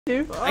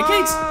to. I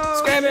can't.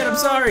 Scrap it. I'm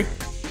sorry.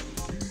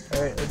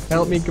 All right,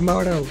 Help me,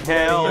 Camodo.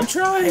 Help. I'm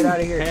trying. get out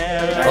of here.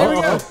 There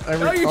we go.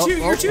 Oh,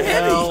 you're too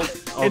heavy.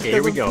 Okay,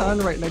 here we go.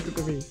 Right next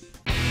to me.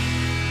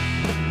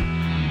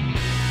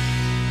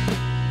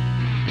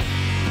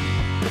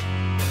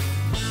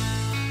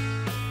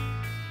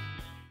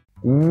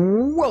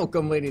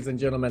 Welcome, ladies and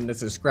gentlemen.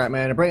 This is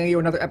Scrapman, bringing you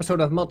another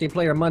episode of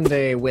Multiplayer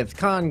Monday with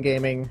Con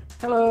Gaming.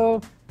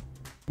 Hello.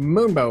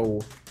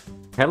 Moonbo.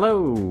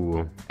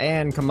 Hello.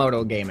 And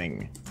Camodo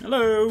Gaming.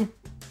 Hello.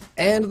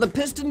 And the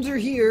Pistons are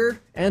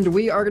here, and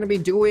we are going to be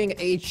doing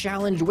a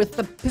challenge with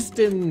the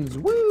Pistons.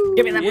 Woo!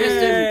 Give me that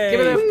piston. Give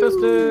me that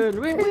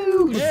piston.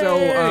 Woo! Yay! So,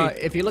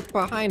 if you look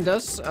behind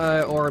us,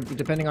 or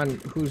depending on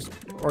whose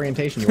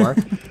orientation you are,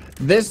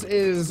 this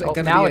is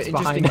going to be an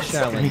interesting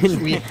challenge.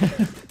 We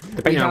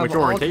have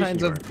all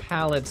kinds of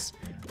pallets,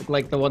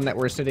 like the one that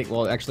we're sitting.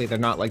 Well, actually, they're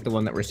not like the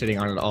one that we're sitting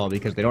on at all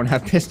because they don't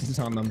have pistons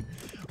on them.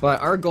 But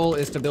our goal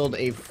is to build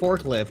a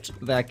forklift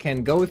that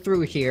can go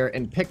through here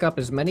and pick up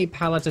as many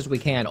pallets as we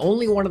can.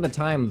 Only one at a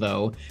time,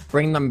 though.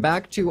 Bring them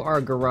back to our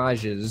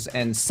garages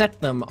and set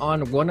them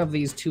on one of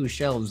these two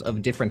shelves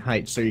of different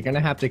heights. So you're going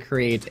to have to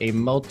create a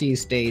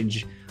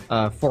multi-stage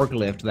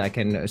forklift that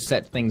can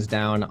set things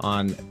down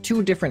on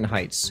two different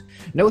heights.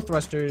 No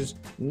thrusters,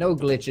 no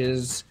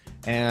glitches,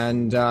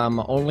 and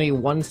only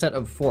one set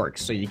of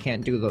forks, so you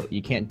can't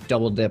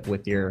double dip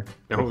with your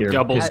double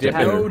dipping.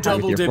 No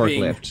double dipping.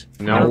 Forklift.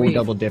 No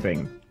double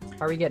dipping.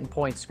 How are we getting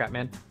points,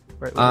 Scrapman?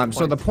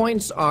 So the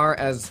points are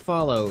as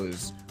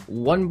follows.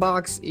 1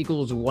 box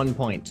equals 1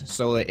 point.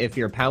 So if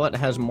your pallet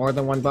has more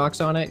than 1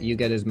 box on it, you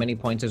get as many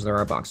points as there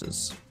are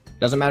boxes.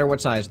 Doesn't matter what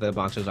size the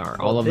boxes are.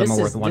 All of them are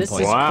worth 1 point.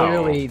 This is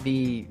clearly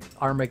the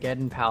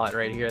Armageddon pallet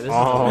right here. This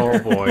oh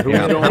boy, who's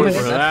how going many for is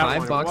that? that? 5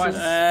 one? boxes? What?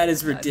 That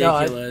is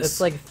ridiculous. No,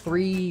 it's like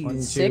 3, 1,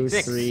 2,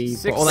 6. 3,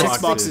 Six 4. Oh,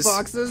 that's boxes. 6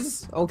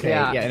 boxes? Okay,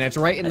 Yeah. yeah, and it's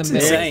right in That's the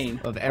middle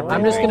insane. of everything.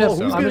 I'm just gonna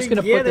who's I'm just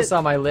gonna gonna get put this it?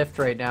 on my lift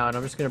right now, and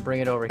I'm just gonna bring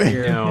it over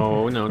here.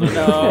 No.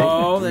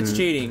 No, that's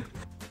cheating.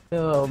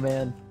 Oh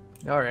man.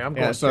 All right, I'm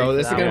going. Yeah, so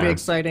this is going to be one.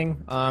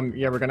 exciting.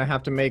 Yeah, we're going to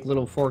have to make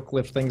little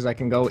forklift things that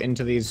can go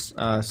into these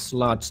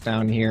slots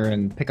down here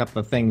and pick up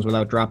the things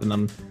without dropping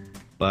them.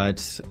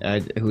 But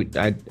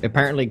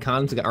apparently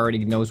Khan's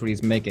already knows what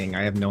he's making.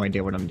 I have no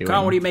idea what I'm doing.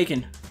 Con, what are you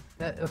making?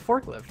 A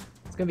forklift.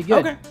 It's gonna be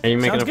good. Okay. Are you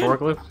making Sounds a good.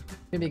 forklift?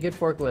 It's gonna be a good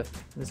forklift.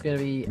 It's gonna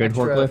be Good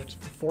extra forklift?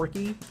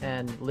 forky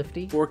and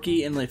lifty.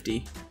 Forky and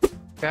lifty.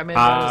 Scrapman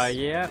got his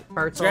Yeah.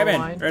 parts Scrap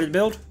online. in. Ready to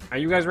build? Are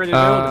you guys ready to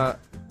build?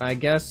 I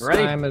guess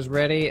Ready? I'm as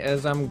ready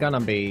as I'm gonna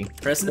be.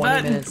 Pressing the 20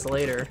 button. minutes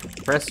later.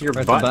 Press your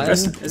Press the button.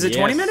 button. Is it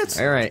 20 minutes?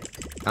 All right,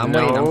 I'm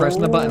waiting. I'm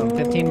pressing the button. No.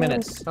 15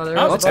 minutes. Oh, there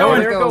Oh, it it's goes. going.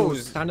 there it There it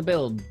goes. goes. Time to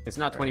build. It's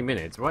not 20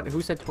 minutes. What? Who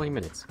said 20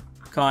 minutes?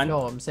 Con.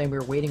 No, I'm saying we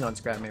were waiting on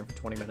Scrapman for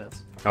 20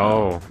 minutes.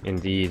 Oh,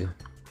 indeed.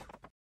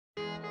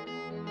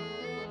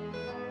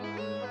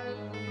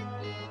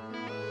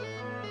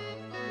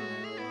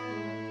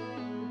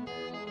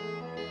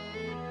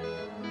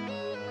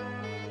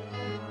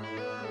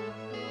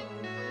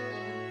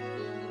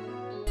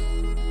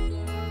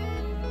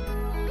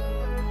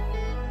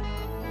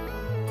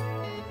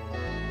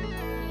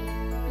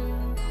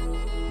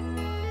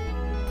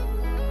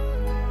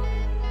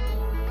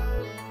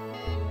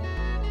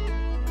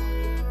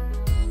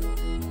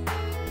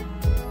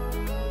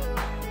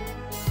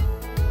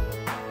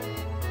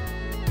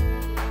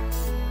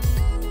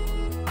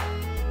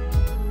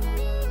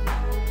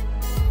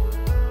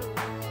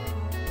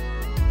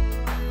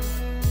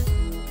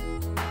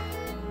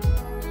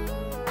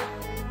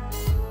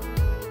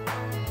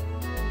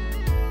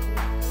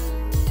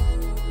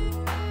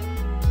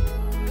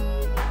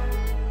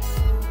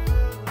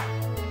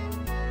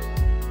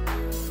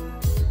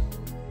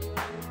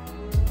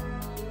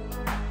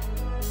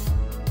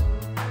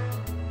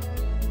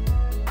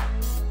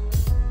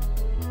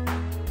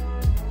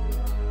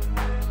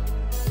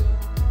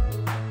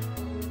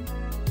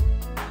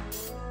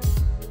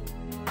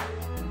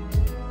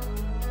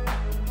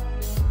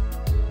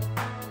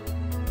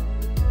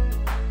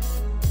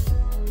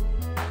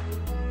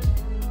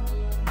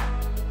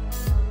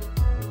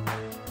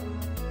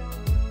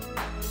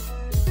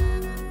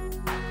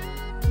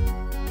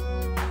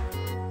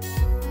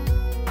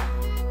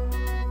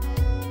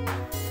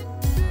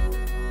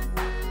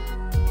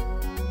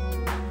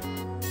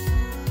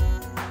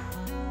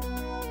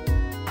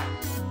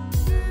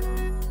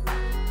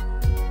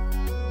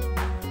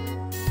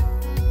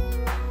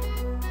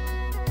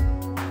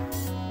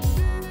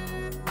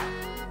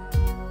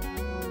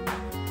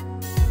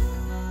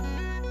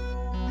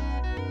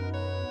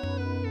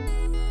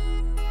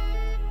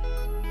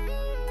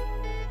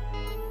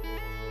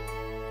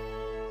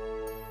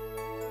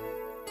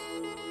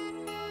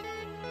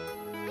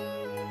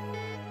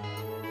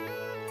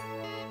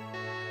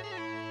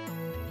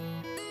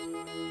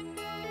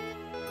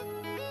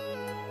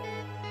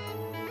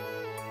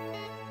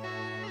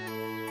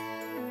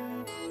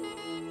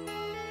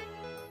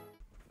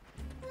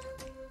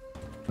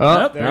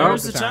 Oh,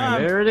 there's the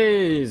time. There it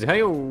is.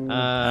 Hey.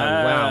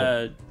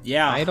 Wow.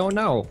 Yeah. I don't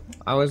know.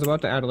 I was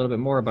about to add a little bit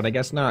more, but I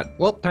guess not.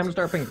 Well, time to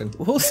start painting.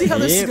 We'll see how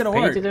this is gonna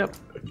work. Paint it up.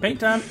 Paint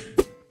time.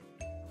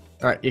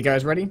 All right, you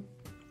guys ready?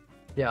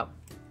 Yeah.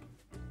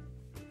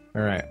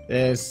 All right,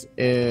 this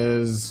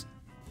is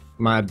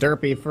my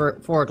derpy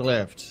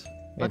forklift.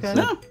 Okay.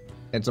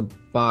 It's a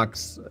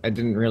box. I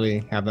didn't really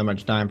have that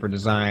much time for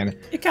design.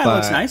 It kind of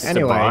looks nice.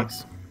 Anyway,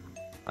 It's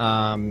a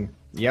box.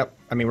 Yep.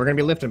 I mean, we're gonna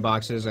be lifting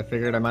boxes. I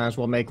figured I might as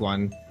well make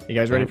one. You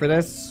guys ready for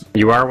this?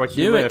 You are what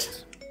you Do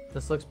lift.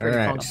 This looks All pretty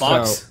right. funky.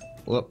 box.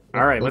 Whoop,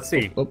 All right, whoop, let's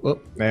see. whoop,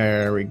 whoop.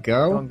 There we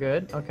go. Going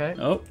good. Okay.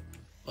 Oh.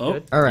 Oh.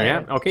 Good. All right.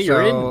 Yeah, okay,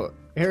 you're so,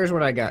 here's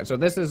what I got. So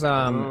this is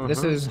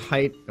this is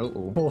height.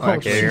 Oh,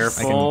 actually,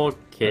 Careful,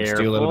 let's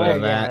do a little bit Oh,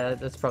 of that. yeah,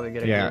 that's probably a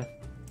good Yeah.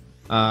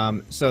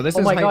 idea. So this Oh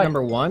is my height God.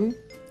 number 1.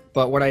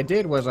 But what I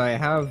did was I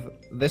have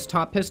this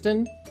top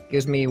piston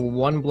gives me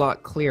 1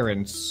 block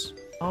clearance.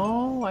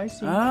 Oh, I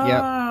see. Oh.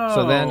 Yep.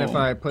 So then if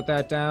I put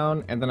that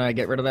down and then I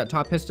get rid of that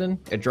top piston,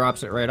 it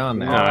drops it right on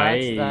there.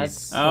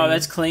 Nice. Oh,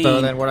 that's clean.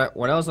 So then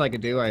what else I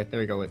could do? There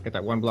we go. Get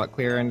that 1 block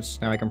clearance.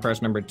 Now I can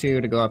press number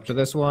 2 to go up to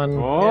this one.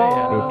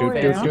 Oh, Doot,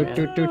 doot, yeah. doot,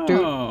 doot, doot,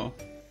 doot. Oh.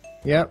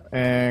 Yep.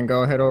 And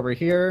go ahead over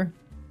here.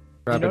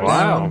 Drop it notice-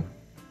 wow. down.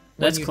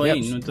 That's you-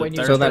 clean. yep, with the when you-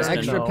 third So that Piston,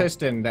 extra no.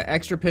 piston, the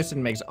extra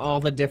piston makes all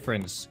the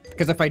difference.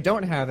 Because if I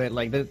don't have it,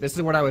 like this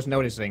is what I was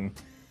noticing.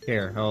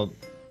 Here, hold.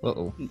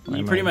 Uh-oh.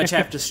 You pretty much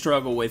have to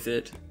struggle with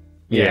it.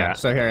 Yeah.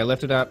 So here, I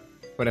lift it up.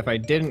 But if I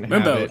didn't have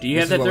Mumbo, it, do you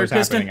this have is that what third was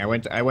piston?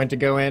 happening. I went to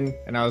go in,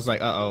 and I was like,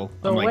 uh-oh.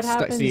 So I'm like, what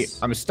happens- see,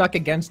 I'm stuck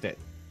against it.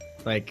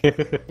 Like,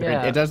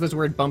 Yeah. it does this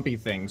weird bumpy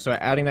thing. So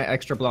adding that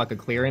extra block of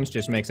clearance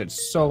just makes it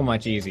so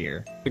much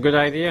easier. It's a good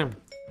idea. All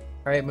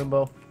right,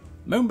 Mumbo.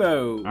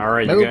 Mumbo. All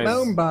right, you guys.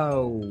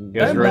 Mumbo. You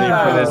guys ready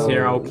for this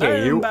here?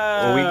 Okay, here we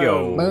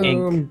go. Ink.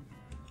 Boom.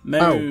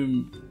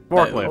 Moon.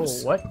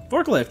 Forklifts. Oh, what?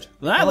 Forklift.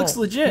 Well, that looks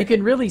Oh, legit. You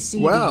can really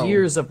see Wow. the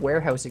years of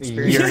warehouse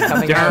experience You're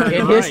coming out darn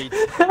in his,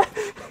 right.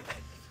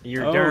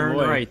 You're Oh, darn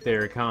boy. right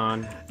there,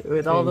 Con.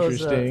 with all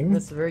those. Interesting.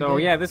 That's very So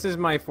good. yeah, this is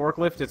my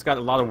forklift. It's got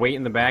a lot of weight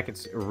in the back.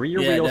 It's rear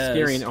Yeah, it wheel does.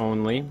 steering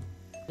only.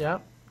 Yeah.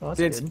 Oh, that's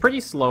It's good. pretty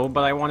slow,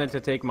 but I wanted to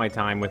take my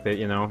time with it,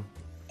 you know.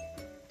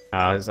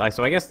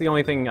 So I guess the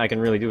only thing I can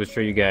really do is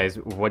show you guys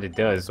what it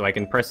does. So I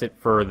can press it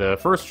for the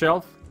first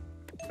shelf.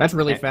 That's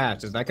really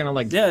fast. Is that gonna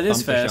like Yeah, it is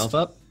bump the fast. shelf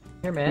up?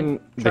 Here, man.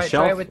 the Try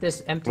shelf? it with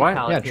this empty What?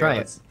 pallet. Yeah, here. try it.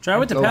 Let's- Try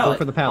with the Go pallet.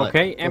 for the pallet.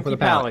 Okay, Go for empty the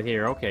pallet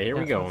here. Okay, here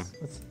we yeah, go.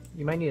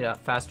 you might need a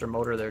faster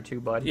motor there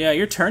too, bud. Yeah,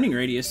 your turning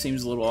radius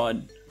seems a little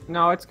odd.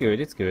 No, it's good.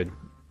 It's good.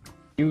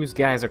 You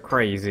guys are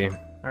crazy.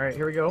 All right,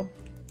 here we go.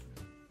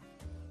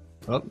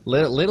 Oh,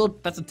 little.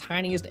 That's the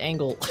tiniest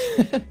angle.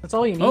 That's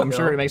all you need. I'm Bill.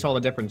 sure it makes all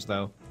the difference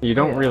though. You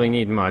don't yeah. really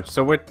need much.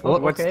 So what's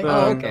okay. the?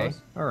 Oh, okay.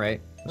 All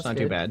right. That's not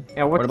too good. bad.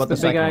 Yeah, what's what about the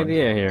the big second one?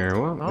 idea here?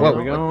 Well, Oh, there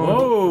we go.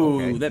 Whoa,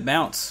 Okay. that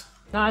bounce.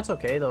 No, it's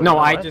okay though. No, You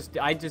know I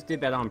what? just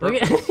did that on Look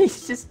purpose. at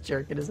he's just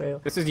jerking his tail.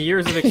 This is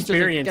years of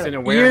experience in a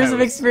warehouse. Years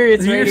of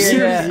experience right Years-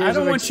 here. Yeah. I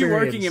don't of want you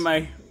working experience. in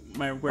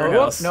my Oh,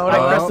 warehouse. no, I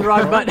pressed the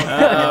wrong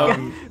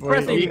button.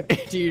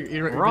 Do you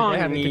Wrong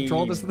have to knee.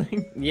 control this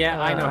thing?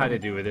 Yeah, I know how to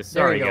do with this.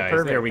 there we Sorry, go, guys.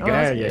 perfect. There we Oh, go.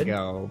 that's There you good.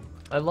 go.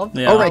 I love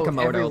Yeah. how All right,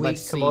 Camodo, every week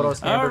let's see.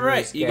 Camodo's All hamburgers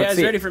right, you get- guys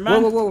see. ready for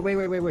Whoa, mine? whoa,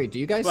 whoa, wait. Do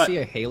you guys What? see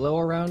a halo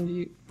around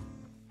you?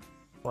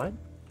 What?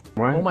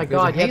 What? Oh my There's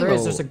a god, yeah, there is.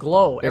 halo. There's a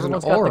glow. There's an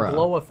Everyone's got aura. the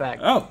glow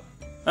effect. Oh,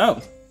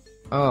 oh.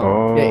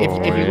 Oh. Yeah,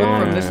 if you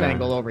look from this yeah.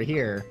 angle over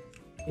here.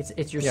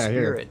 It's your Yeah,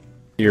 here. spirit.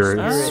 Your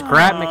Spirit.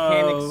 scrap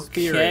mechanic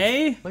spirit.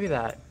 Okay. Look at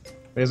that.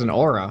 There's an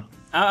aura.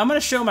 I'm gonna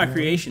show my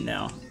creation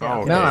now.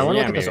 Oh, No, I want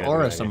to yeah, look at this maybe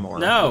aura that's a some good more.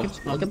 No,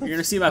 Look at you're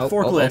gonna see my Oh,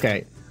 forklift.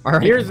 okay. All right.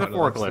 idea. Here's the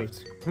Camodo, let's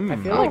see. forklift. I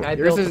feel like I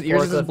yours built is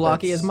yours is as forklift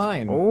blocky that's- as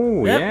mine.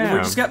 Oh, Yep, yeah. we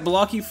just got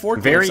blocky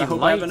forklifts. Very I hope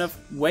I light. have enough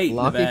weight in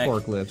Blocky the back.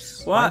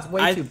 forklifts. Well, Mine's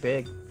way I, too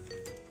big.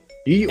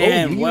 You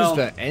And, well- used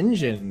an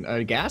engine,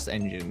 a gas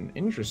engine.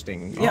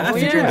 Interesting. yeah, Oh, I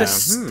figured yeah.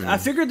 this. I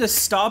figured the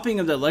stopping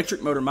of the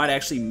electric motor might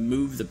actually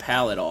move the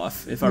pallet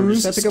off if I were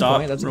just That's a to good stop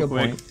point. That's a real good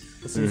quick. point.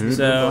 This is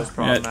So, Mumbo's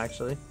problem, yeah.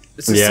 actually.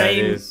 It's the Yeah, it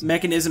same is.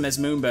 mechanism as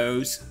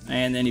Moonbo's,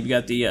 and then you've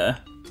got the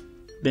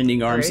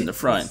bending arms in the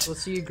front.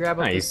 Let's see you grab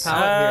up Nice. this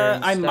pallet here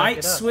and I stack might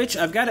it up. switch.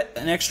 I've got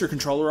an extra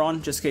controller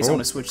on just in case I Oh.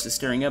 want to switch the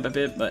steering up a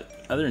bit, but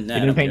other than that, You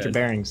didn't I'm paint your good.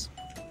 bearings.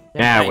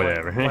 Yeah, Hey.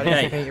 whatever. Why didn't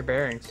Hey. you paint your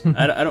bearings?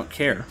 I don't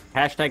care.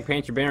 Hashtag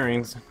paint your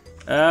bearings.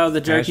 Oh,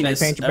 the Hashtag jerkiness.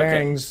 paint your Okay.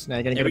 bearings. Now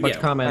you're gonna There get a we bunch go.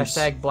 of comments.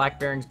 Hashtag black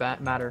bearings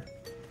matter.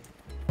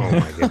 Oh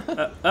my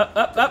god.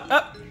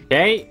 Up.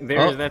 Okay,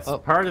 there's Oh, that's oh.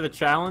 part of the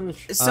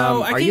challenge.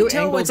 So I are you can't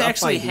tell angled what's up by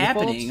actually default?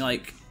 happening.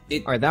 Like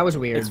it. All right, that was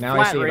weird. It's now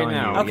I flat see it right on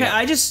now. you. Okay, yeah.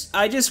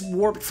 I just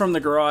warped from the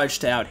garage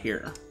to out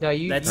here. No,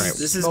 you. That's-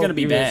 this is smoked gonna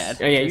be this- bad.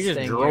 Yeah, you this just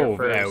thing drove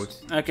here out.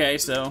 first. Okay,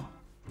 so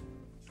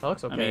That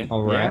looks okay. mean-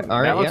 All right. Yeah,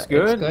 All right. that looks yeah,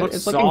 good. It's good. Looks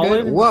It's looking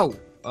solid. good. Whoa.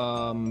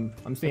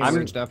 I'm seeing I'm-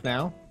 weird stuff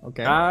now.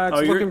 Okay.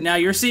 It's looking now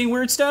you're seeing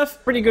weird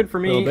stuff. pretty good for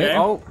me. Little bit.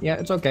 Oh, yeah,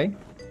 it's okay.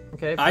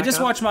 Okay. I back just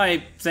up. watched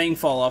my thing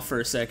fall off for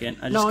a second.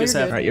 I just No, guess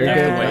you're have good. All right, you're have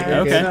good. to wait. You're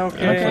Okay.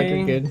 good. Looks like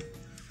you're good.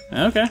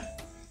 Okay.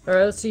 All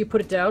right, let's see you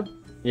put it down.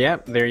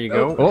 Yep, there you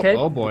go. Oh, Okay.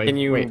 oh boy. Can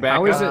you Wait, back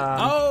how is up?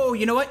 it? Oh,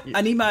 you know what?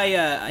 I need my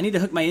I need to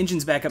hook my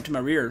engines back up to my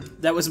rear.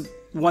 That was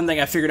one thing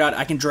I figured out.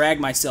 I can drag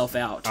myself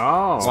out,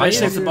 Oh.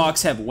 especially if yeah. the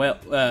box has weight.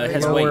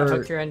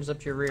 Hook your engines up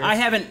to your rear. I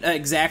haven't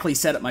exactly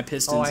set up my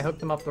pistons. Oh, I hooked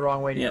them up the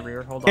wrong way to your Yeah.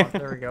 rear. Hold on.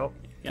 There we go.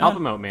 Yeah. Help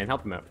him out, man.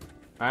 Help him out.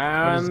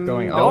 What is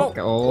going Oh, on?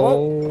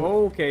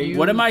 Oh. okay.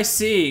 What am I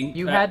seeing?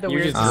 You had the you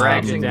weird just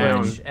dragged suspension it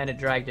down. glitch, and it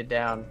dragged it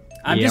down.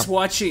 I'm Yep. just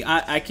watching.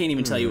 I can't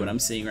even tell you what I'm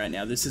seeing right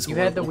now. This is You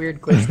horrible. had the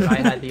weird glitch that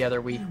I had the other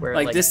week, where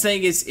like this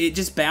thing is. It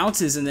just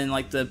bounces and then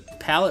like the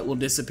pallet will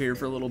disappear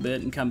for a little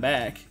bit and come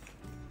back.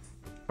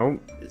 Oh.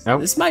 Oh.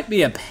 This might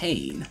be a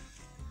pain.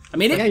 I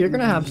mean, Yeah, you're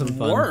gonna have some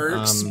fun.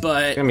 works,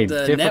 but it's gonna be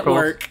the difficult.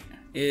 network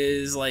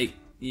is like,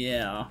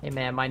 yeah. Hey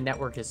man, my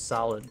network is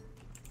solid.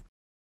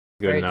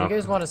 Good Alright, do enough. you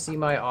guys want to see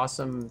my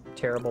awesome,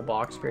 terrible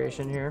box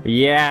creation here?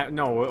 Yeah,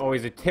 no,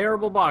 always a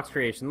terrible box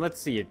creation.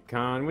 Let's see it,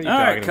 Con. What are you All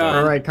right, talking Con.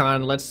 about? All right,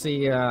 Con. Let's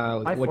see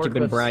what you've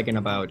been forklifts. bragging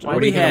about. What What do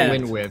are you we gonna have?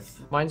 win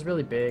with? Mine's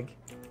really big.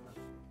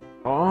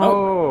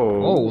 Oh.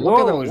 Oh, look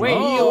at those Wait.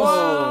 wheels.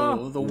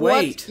 Oh, the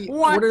weight.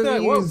 What are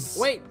the? Whoa, these?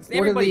 wait, What are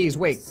everybody, these?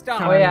 Wait, stop.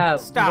 Con. Oh yeah,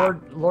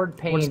 Stop. Lord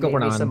Payne What's made going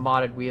me on? some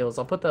modded wheels.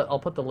 I'll put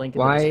the link in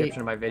Why- the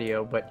description of my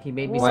video. But he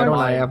made me Why some don't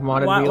I modded- have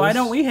modded wheels? Why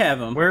don't we have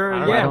them? Where? I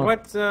don't Yeah, know.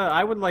 what?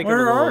 I would like Where a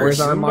little are ours?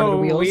 Where's our Zumbo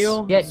modded wheels?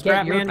 wheel. Get your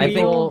Scrapman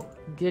people. wheel.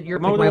 Get your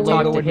Camodo people My to wheel talk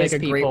logo to would make his a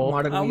great people.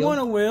 modded I wheel. want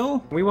a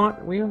wheel. We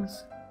want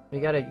wheels. You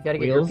gotta get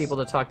your Wheels? people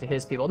to talk to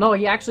his people. No,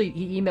 he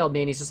emailed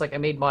me and he's just like, I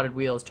made modded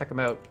wheels. Check them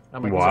out.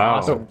 I'm like, Wow. these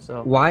are awesome.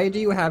 So Why do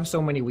you have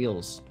so many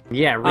wheels?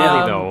 Yeah,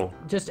 really though.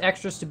 just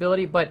extra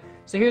stability. But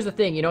so here's the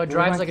thing, it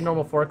drives like a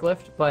normal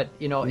forklift, but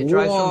it drives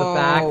from the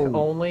back Whoa.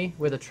 only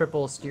with a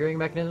triple steering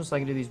mechanism, so I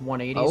can do these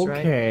 180s, right?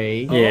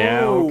 Okay.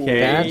 Yeah. Oh, Okay.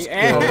 That's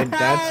good.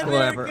 That's There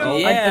clever. you go. Oh,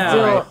 Yeah.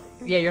 alright.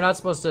 Yeah, you're not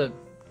supposed to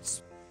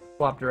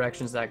swap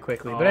directions that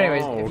quickly. But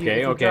anyways, Oh, if you, okay,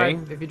 if you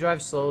okay. if you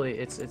drive slowly,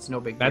 it's no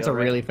big deal. That's a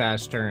right? really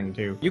fast turn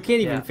too. You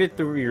can't even Yeah. fit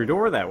through your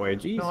door that way.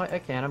 Jeez. No, I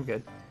can. I'm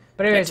good.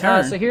 But anyways,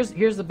 turn. so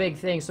here's the big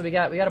thing. So we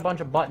got a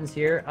bunch of buttons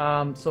here.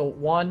 So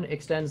one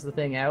extends the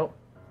thing out.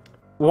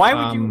 Why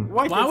would you?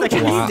 Why would you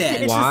need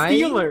that? It's Why? a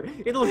stealer.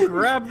 It'll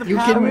grab the You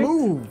pallet. can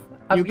move.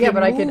 You Yeah, can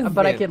but I can. move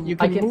But I it. can. You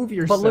can I can move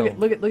yourself. But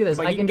look at this.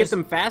 But I you can get just,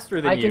 them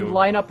faster than I you. can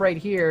line up right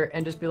here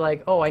and just be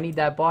like, oh, I need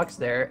that box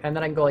there, and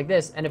then I can go like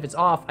this. And if it's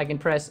off, I can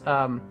press.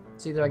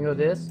 See if I can go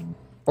this.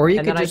 Or you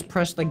And could then just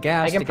press the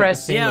gas. I can to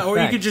press- Get the same Yeah, or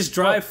you effect. could just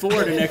drive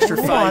forward an extra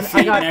Hold 5 on,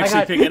 feet and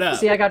actually pick it up.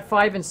 See, I got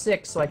 5 and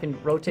 6, so I can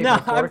rotate No, my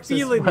forks. I'm as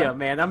feeling well. ya,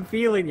 man. I'm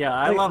feeling ya.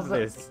 I Like, love so-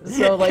 this.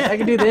 So like I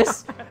can do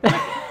this,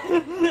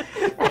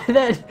 and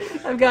then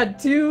I've got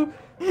 2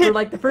 for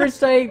like the first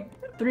height,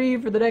 3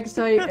 for the next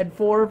height, and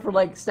 4 for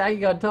like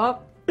stacking on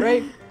top,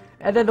 right?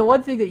 And then the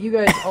one thing that you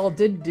guys all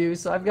didn't do,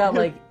 so I've got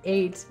like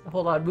 8.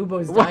 Hold on,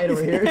 Mubo's died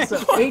over here. So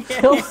 8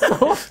 tilts the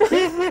whole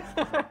thing.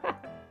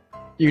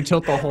 You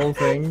tilt the whole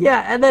thing.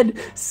 Yeah, and then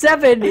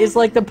 7 is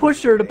like the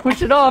pusher to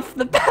push it off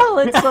the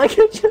pallet, so I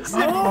can just. Oh,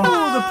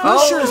 the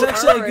pusher is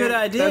actually a alright. good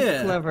idea.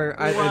 That's clever.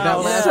 That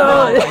Wow. last So-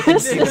 part I can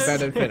see the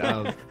benefit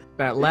of.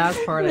 That last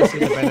part I see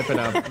the benefit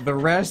of. The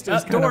rest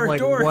is kind door, of like,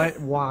 door. what?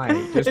 Why?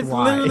 Just It's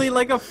why? literally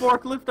like a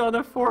forklift on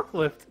a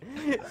forklift.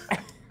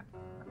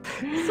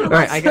 All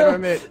right, I gotta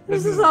admit,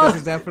 this is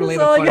definitely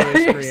the funniest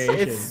creation.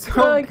 It's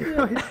so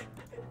good.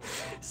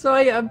 So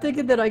I'm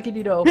thinking that I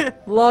can,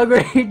 long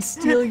range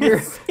steal your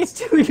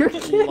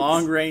kids.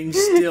 Long range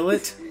steal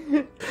it.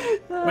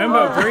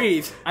 Remember,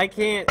 breathe. I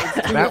can't.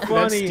 It's too That's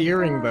funny.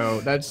 steering though.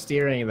 That's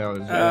steering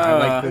though. I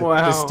like the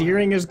Wow.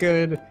 steering is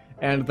good,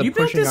 and the You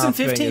built pushing this in off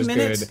thing 15 is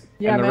minutes? good,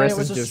 Yeah, and the man, rest it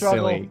was is a just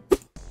struggle. silly.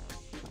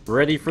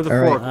 Ready for the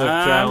All right. forklift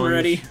challenge. I'm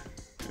ready.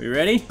 You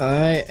ready?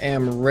 I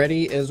am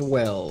ready as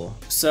well.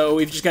 So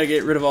we've just got to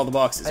get rid of all the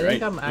boxes, I right?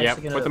 think I'm Yep,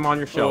 actually put them on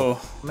your shelf.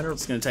 Oh, I'm gonna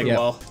it's gonna take Yep.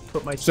 a while.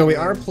 put my. So we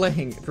are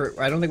steering- playing.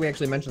 I don't think we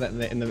actually mentioned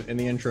that in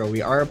the intro.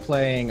 We are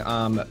playing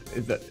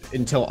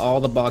until all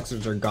the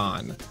boxes are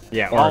gone.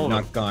 Yeah, Or all of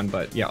not them. gone,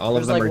 but yeah, all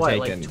There's of them like are what,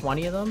 taken. like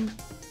 20 of them?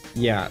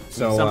 Yeah,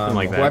 so Something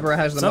like that. whoever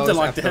has the Something most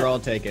like after that. they're all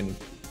taken.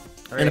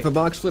 All And if right. a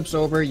box flips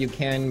over, you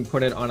can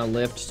put it on a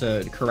lift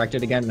to correct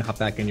it again and hop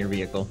back in your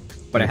vehicle.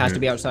 But it has to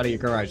be outside of your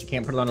garage. You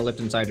can't put it on a lift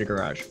inside your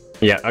garage.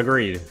 Yeah,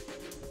 agreed.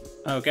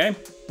 Okay.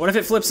 What if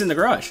it flips in the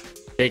garage?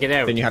 Take it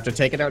out. Then you have to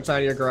take it outside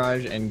of your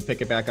garage and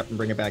pick it back up and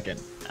bring it back in.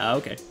 Oh,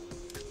 okay.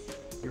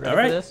 You ready all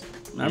right. for this?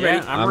 I'm Yeah,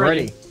 ready. I'm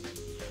ready.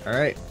 All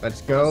right,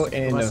 let's go. Who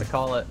And wants to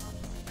call it?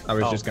 I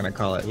was Oh. just gonna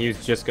call it. He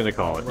was just gonna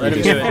call it. You Let him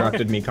just do it.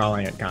 interrupted me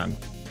calling it, Con.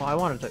 Well, I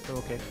wanted to.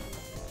 Okay.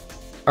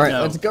 All right,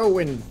 No. let's go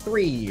in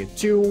 3,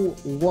 2,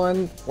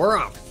 1. We're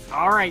off.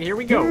 All right, here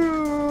we go.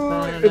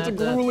 It's a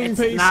grueling It's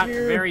pace not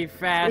here. very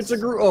fast.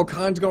 It's a Oh,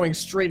 Con's going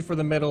straight for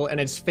the middle, and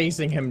it's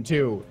facing him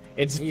too.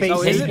 It's facing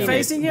Oh, is it him.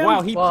 facing him?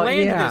 Wow, he Well,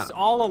 planned yeah. this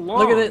all along.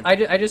 Look at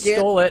it. I just Get-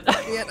 stole it.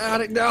 Get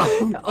out of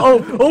no.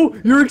 oh,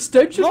 your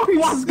extension Look, piece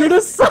watch is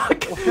gonna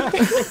suck.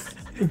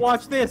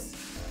 Watch this.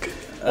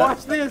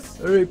 Watch this.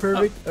 All right,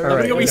 perfect. all I'm right,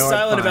 gonna you be know what,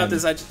 silent fine, about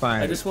this. I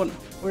fine. just want.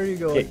 Where are you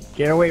going?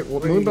 Get away, you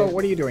Moonboat. go?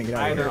 What are you doing? Get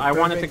out of here. I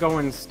wanted to go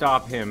and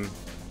stop him.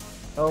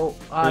 Oh,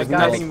 There's guys,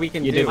 nothing we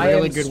can you do. did I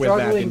really am good with that,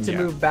 struggling didn't to ya?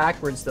 move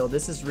backwards though.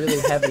 This is really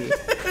heavy.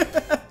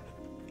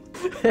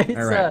 It's,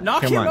 All right.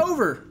 Knock Come him on.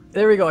 over.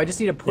 there we go. I just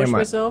need to push Come on.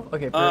 myself.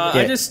 Okay,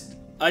 perfect.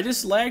 I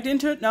just lagged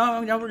into it.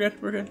 No, we're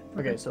good. We're good.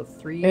 Okay, so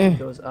 3 Eh.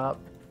 goes up.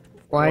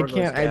 Why 4 goes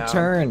can't I down.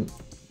 turn?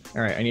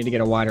 All right, I need to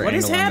get a wider What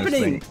is angle on this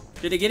happening? thing.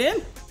 Did it get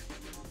in?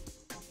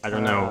 I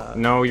don't know.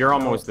 No, you're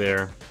almost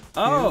there.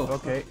 Oh.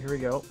 Okay, here we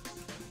go.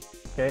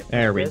 Okay.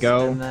 There we this,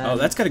 go. And then Oh,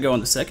 that's got to go on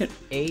the second.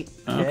 8.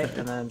 Okay,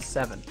 and then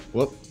 7.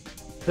 Whoop.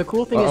 The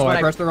cool thing is Oh, when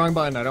I pressed the wrong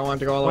button. I don't want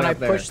to go all the when way I up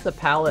there. push the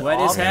pallet What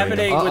off, is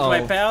happening with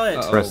my Uh-oh. pallet?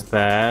 Uh-oh. Press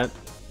that.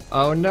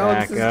 Oh no,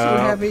 Back this is up.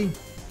 too heavy.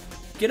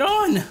 Get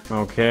on.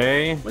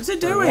 Okay. What's it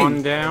doing?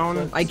 One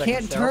down. I Second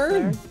can't shelf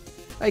turn. there.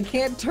 I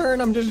can't turn.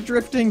 I'm just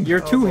drifting. You're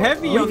too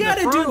heavy You on the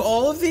gotta front. do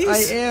all of these?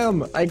 I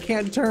am. I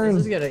can't This turn.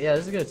 is gonna,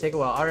 this is gonna take a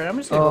while. All right, I'm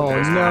just gonna Oh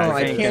go. Nah, no, this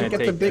I ain't can't gonna get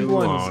the take big too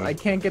ones. long. I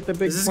can't get the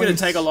big This is ones. gonna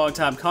take a long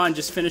time. Con,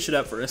 just finish it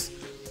up for us.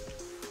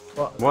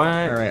 Well, What?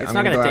 Alright, It's I'm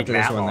not gonna gonna go take after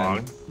this that one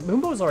long. then.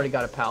 Mumbo's already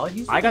got a pallet.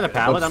 He's I got a good.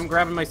 pallet. Oops. I'm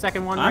grabbing my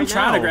second one I'm right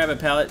trying now. to grab a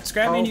pallet.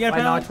 Scrapman, Oh, you got a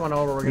I pallet? knocked one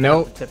over. We're gonna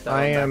Nope. have to tip that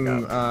I one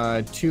am back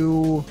up.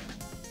 too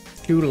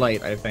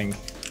late. I think.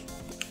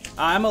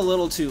 I'm a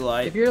little too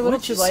light. If you're a little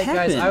What too just light,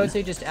 guys, I happened? would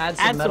say just add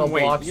some Add metal some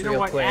weight. blocks You know real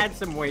what? quick. Add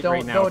some weight don't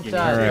right now. don't if you need.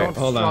 Alright, don't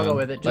hold struggle on.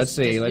 with it. Let's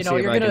see. you Let's know, see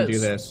if you're I can gonna do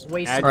this.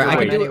 Waste Add some All right, I some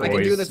can time do. I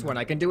can do boys. this one.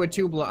 I can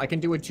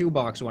do a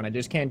 2-box one. I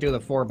just can't do the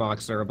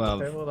 4-box or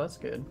above. Okay, well that's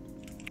good.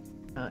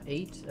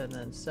 8 and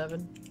then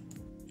 7.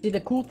 See,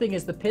 the cool thing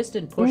is the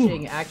piston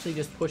pushing actually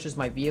just pushes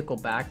my vehicle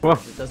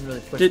backwards. It doesn't really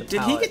push the Did he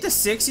pallet. get to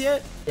 6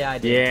 yet? Yeah, I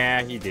did.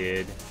 Yeah, he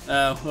did.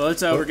 Oh, well,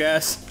 it's over,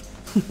 guys.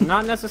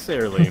 Not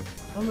necessarily.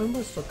 Oh,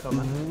 Mumbo's still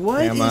coming.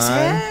 What is Come on.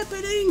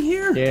 happening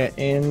here? Get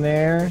in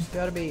there. It's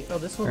gotta be. Oh,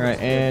 this one. All right,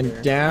 looks good and here.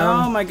 Oh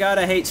down. my god,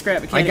 I hate scrap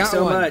I mechanics got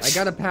so one. much. I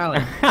got a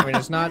pallet. I mean,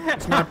 it's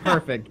not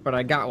perfect, but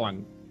I got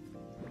one.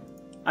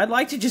 I'd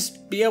like to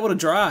just be able to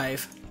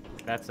drive.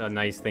 That's a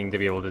nice thing to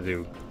be able to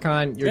do.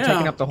 Con, you're Yeah.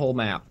 taking up the whole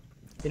map.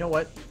 You know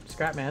what,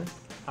 Scrapman?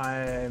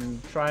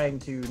 I'm trying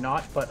to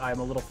not, but I'm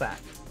a little fat.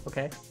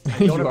 Okay. I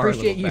You don't are a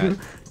appreciate little you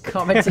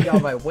commenting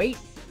on my weight.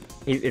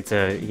 It's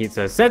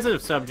a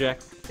sensitive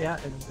subject. Yeah,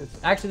 it's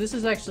actually this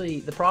is actually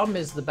the problem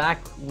is the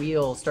back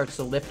wheel starts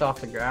to lift off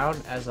the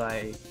ground as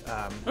I.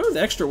 Oh,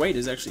 the extra weight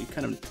is actually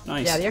kind of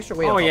nice. Yeah, the extra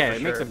weight. Oh will yeah, help it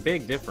for makes sure. a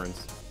big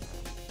difference.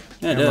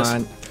 Yeah, it Come does.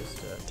 on.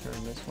 Just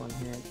turn this one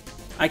here.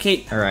 I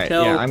can't All right.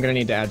 tell. Yeah, I'm gonna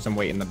need to add some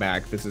weight in the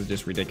back. This is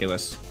just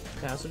ridiculous.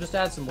 Yeah, so just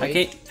add some I weight.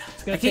 can't.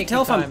 It's gonna I take can't tell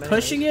you if I'm time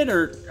pushing it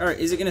or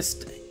is it gonna.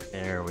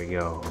 There we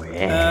go.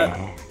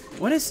 Yeah.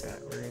 What is?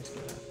 anyways. We're gonna see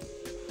that.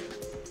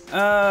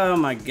 Oh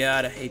my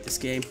god, I hate this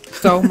game.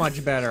 So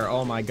much better.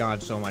 Oh my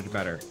god, so much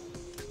better.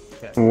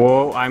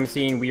 Whoa, I'm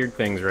seeing weird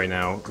things right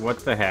now. What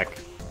the heck?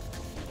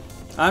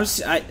 I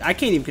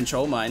can't even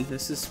control mine.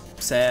 This is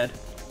sad.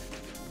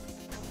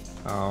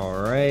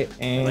 All right,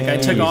 and Like I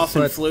took off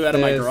and put flew out of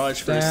my this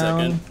garage for a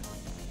down. second.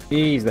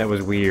 Jeez, that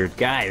was weird.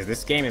 Guys,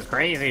 this game is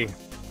crazy.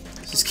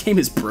 This game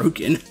is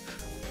broken.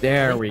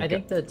 There we I go.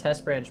 think the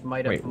test branch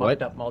might have Wait,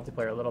 mucked what? up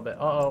multiplayer a little bit.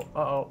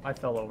 Uh-oh, I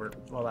fell over.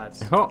 Well,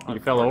 that's Oh, you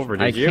fell over,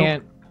 I did you?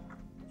 can't.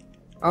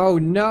 Oh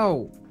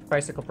no!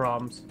 bicycle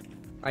problems.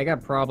 I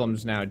got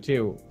problems now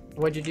too.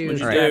 What'd you do,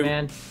 What'd you do?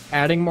 man?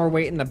 Adding more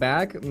weight in the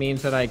back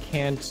means that I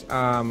can't.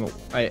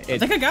 I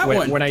think I got when,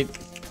 one. When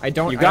I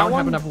don't You I got don't one?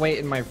 have enough weight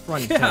in my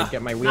front Yeah. to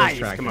get my wheels Nice,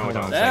 tracked. Camodo. Hold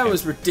on a That second.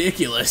 was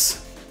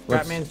ridiculous.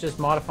 Whoops. Scrapman's just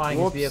modifying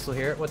Whoops. his vehicle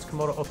here. What's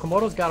Komodo? Oh,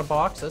 Komodo's got a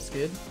box. That's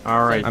good.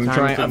 All right, I'm time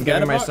trying. to I'm got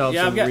getting a box? myself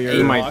Yeah, some I've got rear, a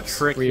do my box.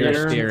 trick rear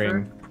here.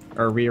 steering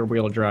or rear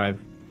wheel drive.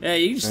 Yeah,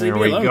 you can just There leave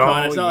me we alone, go,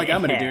 Con. It's not like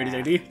I'm gonna do yeah.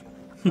 anything, do you?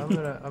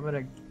 I'm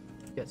gonna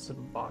get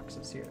some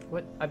boxes here.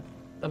 What?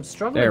 I'm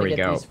struggling There to we get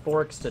go. these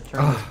forks to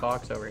turn this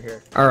box over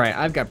here. All right,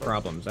 I've got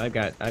problems. I've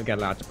got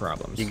lots of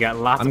problems. You got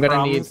lots I'm of gonna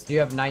problems. Do you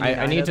have 99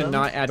 I need of to them?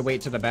 not add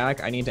weight to the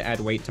back. I need to add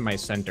weight to my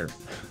center.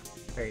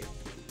 Great.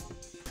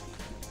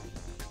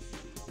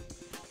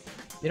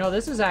 You know,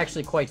 this is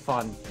actually quite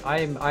fun.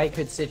 I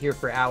could sit here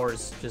for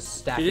hours just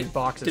stacking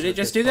boxes. Did it with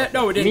just this do that? forklift.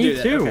 No, it didn't Me do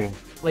that. too. Okay.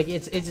 Like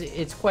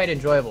it's quite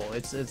enjoyable.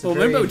 It's a Well,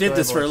 very Limbo did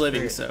this for a enjoyable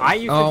living, experience. so. I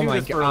used to Oh do my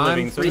this for a god,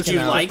 living, I'm so this Did you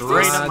is like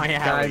right this? up my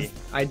alley. Guys,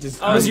 I just.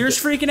 Oh, is yours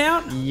freaking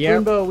out? Yep.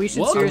 Limbo, we should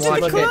Welcome seriously to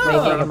the look at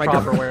club. making a Oh my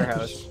proper God.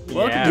 warehouse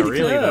Welcome Yeah, to the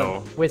really club.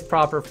 though. with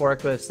proper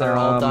forklifts that are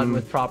all done Um,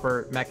 with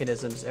proper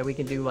mechanisms, and we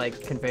can do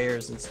like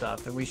conveyors and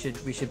stuff. And we should.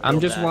 I'm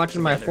build just that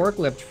watching my together.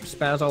 forklift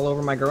spaz all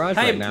over my garage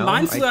Hey, right now.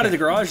 mine I flew out of the can't-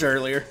 garage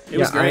earlier. It Yeah,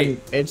 was great.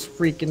 it's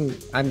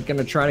freaking. I'm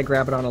gonna try to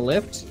grab it on a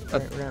lift.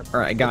 Alright, we're gonna- All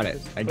right, I got it.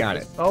 I got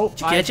it. Oh,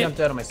 you I catch it? jumped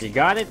out of my You seat.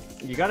 got it?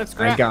 You got it,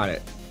 Scrap? I got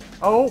it.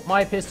 Oh,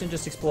 my piston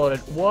just exploded.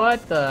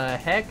 What the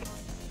heck?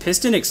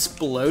 Piston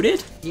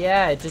exploded?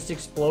 Yeah, it just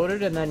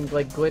exploded and then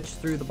like glitched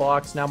through the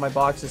box. Now my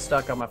box is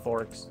stuck on my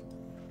forks.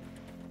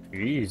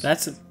 Jeez.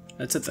 That's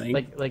a thing.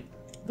 Like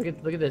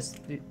look at this.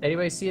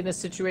 Anybody see in this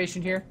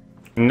situation here?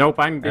 Nope,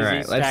 I'm busy All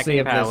right, stacking let's see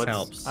if pallets. this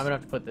helps. I'm gonna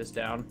have to put this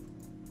down.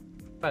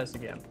 Try this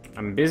again.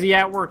 I'm busy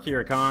at work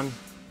here, Con.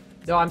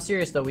 No, I'm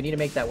serious though. We need to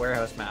make that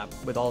warehouse map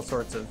with all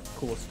sorts of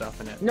cool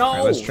stuff in it. No, All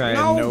right, let's try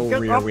no get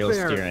rear up wheel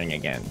there. steering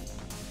again.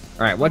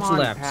 All right, what's Come on,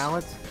 left?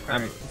 pallets.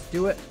 Alright, let's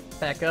do it.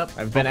 Back up.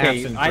 I've been Okay,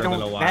 absent for I a don't.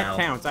 little while. That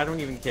counts. I don't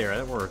even care.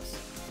 That works.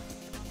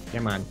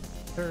 Come on.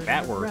 Turn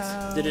that it works.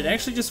 around. Did it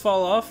actually just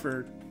fall off,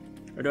 or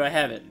do I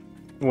have it?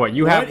 What?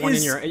 You What have one in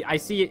is- your. I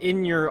see it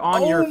in your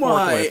on your Oh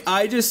my! forklift.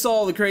 I just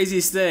saw the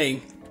craziest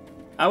thing.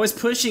 I was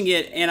pushing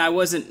it, and I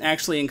wasn't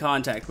actually in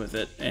contact with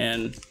it,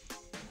 and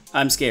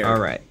I'm scared. All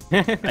right.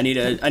 I need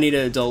an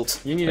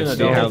adult. You need an Let's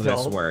see how adult.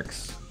 this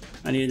works.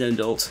 I need an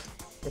adult.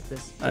 Get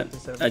this I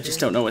over just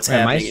here. don't know what's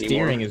Man, my happening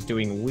steering anymore. is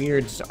doing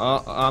weird.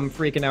 I'm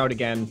freaking out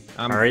again.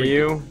 Are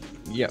you?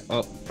 Yeah. Oh,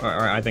 all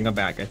right. I think I'm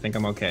back. I think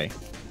I'm okay.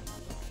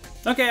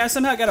 Okay, I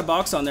somehow got a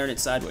box on there and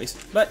it's sideways,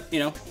 but you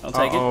know, I'll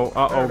take it.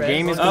 Alright,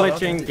 Game is oh,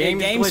 glitching. okay.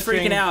 Game's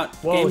freaking out.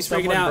 Whoa, Game's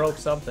freaking someone out. broke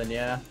something,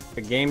 yeah.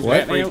 The game's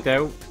What? freaked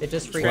out. It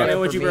just freaked Scrap it, out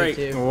what'd for you me break?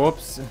 too.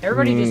 Whoops.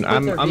 Everybody just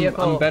put their I'm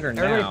vehicle. better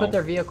Everybody now. put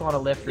their vehicle on a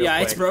lift real Yeah,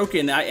 quick. it's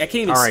broken. I can't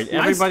even. All right,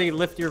 mine's- everybody,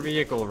 lift your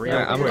vehicle. Real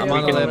Yeah, I'm quick. on Yeah,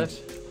 the we can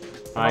lift.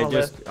 I on a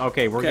just.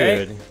 Okay, we're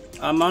Okay. good.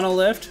 I'm on a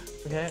lift.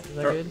 Okay, is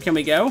that Or- good? Can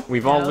we go?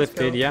 We've Yeah, all let's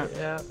lifted. go. Yeah.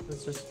 Yeah,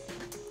 let's just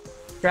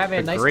grab it.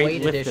 A Nice great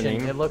weight edition.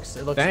 lifting. It looks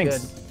Thanks.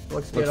 good.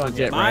 Looks good Looks on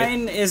legit, you. right?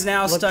 Mine is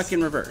now Looks- stuck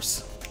in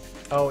reverse.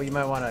 Oh, you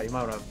might wanna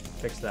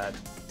fix that.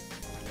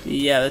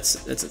 Yeah, that's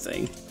a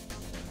thing.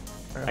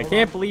 Alright, I hold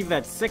can't believe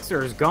that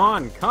sixer's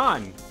gone.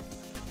 Con. on.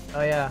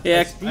 Oh yeah. Yeah,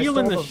 I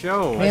Stealing stole the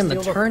show. Man, the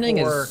steal the turning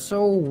four. is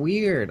so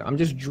weird. I'm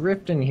just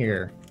drifting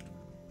here.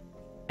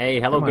 Hey,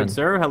 hello, Come good on.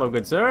 sir. Hello,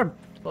 good sir.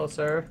 Hello,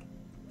 sir.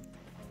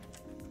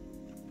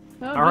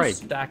 I'm All right.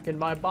 just stacking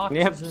my boxes.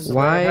 Yep. in the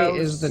Why warehouse.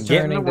 is the Getting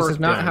turning? the This work is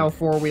not done. how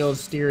four-wheel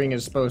steering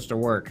is supposed to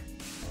work.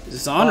 Is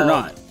this on or Oh.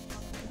 not?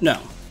 No. All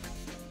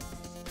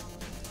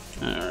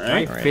Can I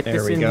right. Alright, fit there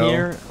this we in go.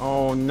 here?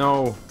 Oh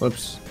no.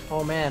 Whoops.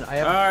 Oh man,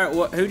 I All have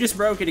right. Who just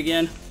broke it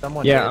again?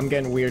 someone. Yeah, did. I'm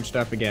getting weird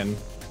stuff again.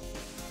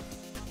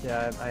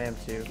 Yeah, I am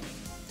too.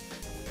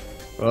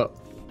 Oh,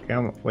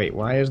 come. Wait,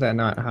 why is that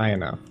not high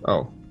enough?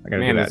 Oh, I gotta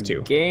Man, do that this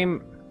too.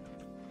 game.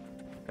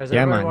 Does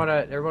Yeah, everybody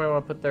man.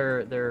 wanna put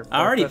their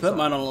I already forklifts put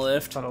mine on a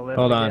lift. on a lift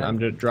Hold on, again? I'm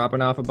just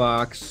dropping off a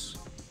box.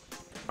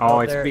 Oh, Oh,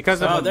 it's there-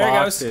 because Oh, of the there it goes.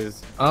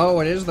 boxes.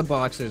 Oh, it is the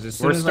boxes. As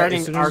soon We're as starting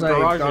as soon our as I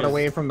got garages.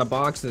 away from the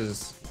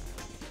boxes.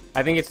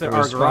 I think it's It that our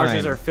was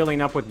garages fine. are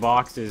filling up with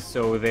boxes,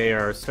 so they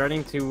are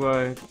starting to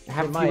have It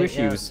a few might,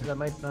 issues. Yeah, that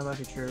might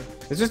be true.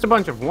 There's just a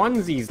bunch of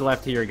onesies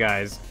left here,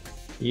 guys.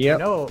 Yep.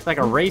 No, It's like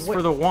a race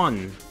for the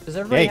one. Does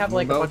everybody Hey, have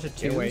like a Mobo, bunch of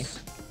get away. twos?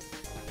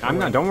 I'm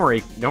not. Don't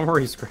worry. Don't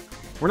worry.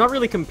 We're not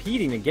really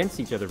competing against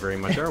each other very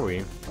much, are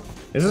we?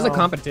 This is a Oh.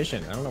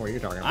 competition. I don't know what you're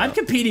talking about. I'm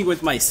competing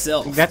with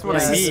myself. That's what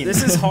I mean.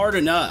 This is hard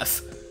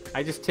enough,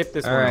 I just tipped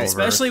this All one right. over.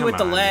 especially Come with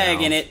the on lag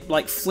now. and it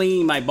like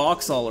flinging my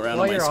box all around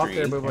While on my you're off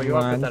there, screen. Boobo, you Come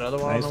want to on. put that other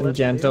one Nice on the and lift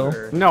gentle. too,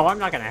 or- No, I'm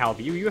not gonna help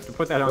you. You have to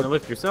put that on the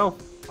lift yourself.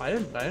 I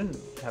didn't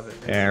have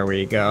it. There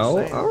we go.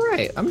 Just saying. All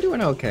right, I'm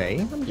doing okay.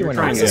 I'm doing trying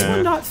Why does okay. this Yeah.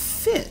 one not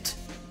fit?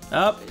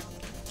 Oh,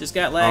 just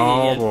got laggy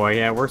Oh again. boy,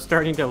 yeah, we're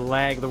starting to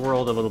lag the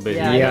world a little bit.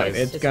 Yeah, you Yeah, guys.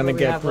 it's It's gonna where we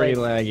get have, pretty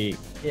like- laggy.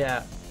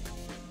 Yeah.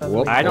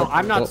 Whoop. I don't.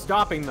 I'm not Oh.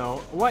 stopping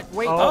though. What?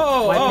 Wait.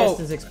 Oh, my oh.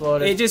 piston's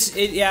exploded.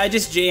 I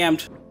just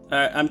jammed.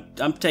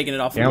 I'm taking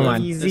it off. Come the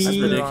on. lift. This is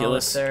Easy.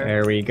 ridiculous. There.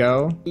 There we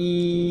go.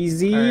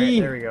 Easy. All right,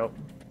 there we go.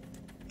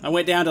 I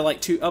went down to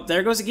like 2. Oh, there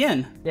it goes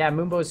again. Yeah,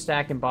 Moonbo's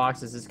stacking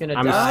boxes. It's gonna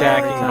I'm die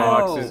stacking every time.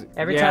 boxes.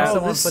 Every Yeah. time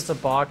someone this- puts a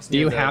box. Do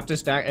you near the- have to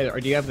stack, or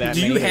do you have that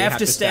Do many you that have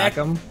to stack-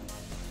 them?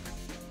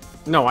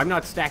 No, I'm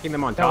not stacking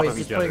them on No, top he's of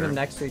just each putting other. them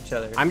next to each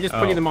other. I'm just Oh.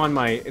 putting them on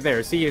my.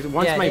 There. See,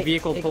 once Yeah, my it-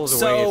 vehicle it- pulls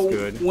away, So it's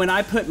good. when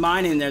I put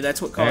mine in there,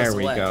 that's what caused There the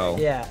we lag. go.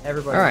 Yeah,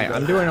 everybody. All right,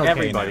 I'm doing okay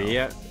Everybody, now.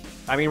 yeah.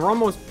 I mean, we're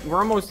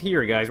almost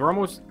here, guys. We're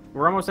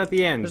almost at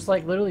the end. There's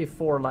like literally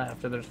 4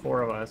 left, and there's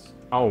 4 of us.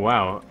 Oh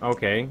wow.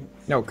 Okay.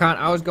 No, Con,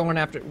 I was going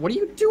after. What are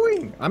you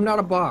doing? I'm not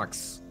a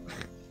box.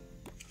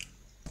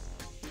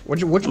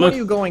 Which one Look. are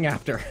you going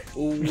after?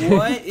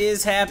 What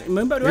is happening?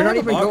 Moonbow, do You're I not have a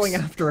even box? going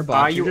after a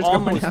box. you You're just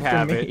going almost after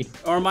have me. it.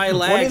 Or am I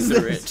lag is through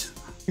this?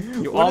 it? You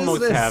What is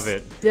almost this? have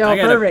it. Yeah, I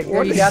gotta- perfect. There,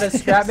 what you is- got a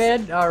scrap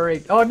man. All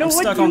right. Oh no, I'm what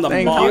stuck you on the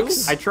thank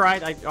box. You. I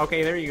tried.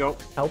 Okay, there you go.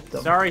 Help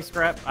them. Sorry,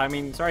 Scrap.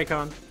 Sorry,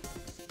 Con.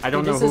 I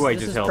don't know this who is, I this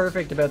just is helped.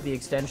 perfect about the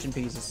extension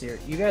pieces here.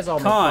 You guys all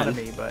make Con. fun of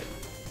me, but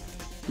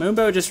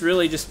Moonbow just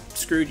really just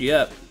screwed you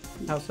up.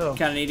 how so?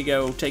 Kind of need to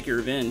go take your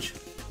revenge.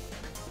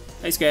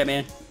 Hey,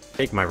 Scatman.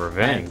 Take my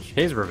revenge.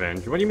 His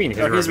revenge. What do you mean his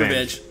Or his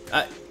revenge?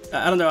 revenge.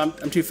 I don't know.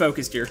 I'm too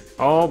focused here.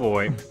 Oh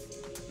boy.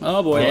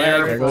 Oh boy,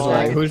 There lag. goes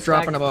Lag. lag. Who's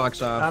dropping Stack- a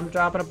box off? I'm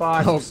dropping a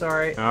box. Oh. I'm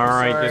sorry. All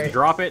right, I'm sorry. just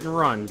drop it and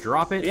run.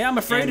 Drop it. Yeah, I'm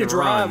afraid and to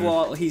drive run.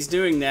 while he's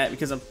doing that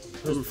because I'm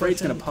Just afraid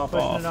it's gonna pushing- pop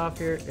pushing off. It off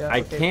here. Yeah,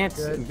 I okay, can't.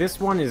 good. This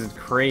one is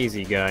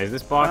crazy, guys.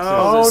 This box Oh,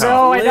 Oh is this- tough.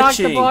 no! I knocked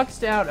the glitching. box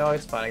down. Oh,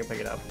 it's fine. I can pick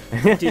it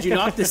up. Did you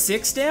knock the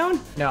 6 down?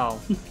 No,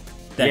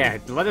 Yeah,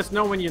 let us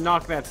know when you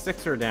knock that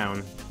sixer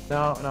down.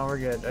 no, we're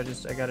good.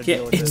 I gotta Yeah,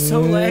 deal with it's this.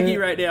 so laggy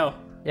right now.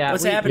 Yeah,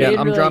 What's we- happening? Yeah, didn't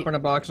I'm really- dropping a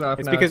box off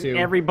It's now because too.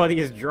 everybody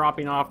is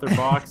dropping off their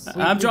box.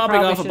 I'm we dropping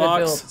probably off a should have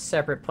box. built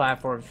separate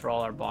platforms for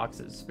all our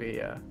boxes.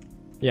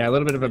 Yeah, a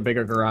little bit of a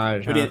bigger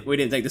garage. We huh?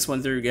 didn't think this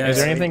one through, guys. Is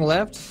there anything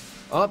left?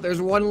 Oh,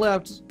 there's one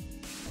left.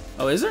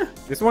 Oh, is there?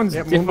 This one's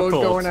Yep, difficult.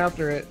 Moonbo's going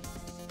after it.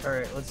 All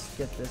right, let's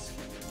get this.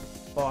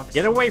 box.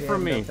 Get away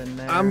from me.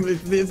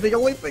 It's the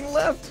only thing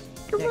left.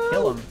 Come Yeah, on.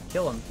 kill him.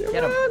 Kill him.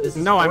 Get him. This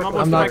is No, I'm forklift.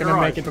 almost I'm not my gonna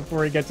garage. make it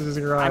before he gets to his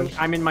garage.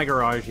 I'm in my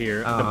garage here.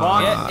 The Ah.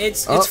 box. Yeah,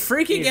 it's Oh,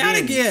 freaking out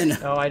again.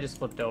 Oh, I just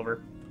flipped over.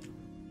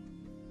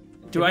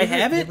 Do I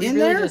have it Did we in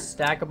really there? just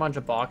stack a bunch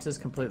of boxes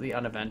completely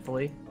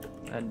uneventfully?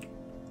 And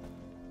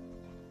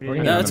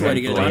No, that's way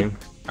to get it done.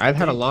 I've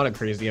had a lot of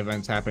crazy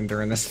events happen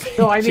during this.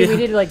 no, I mean we Yeah.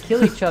 need to like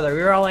kill each other.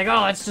 We were all like,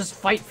 oh, let's just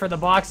fight for the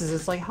boxes.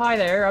 It's like, hi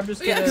there, I'm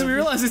just Yeah, gonna. because we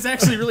realized it's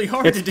actually really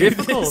hard It's to do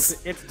difficult.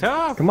 this. It's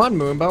tough. Come on,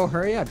 Moonbo,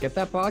 hurry up, get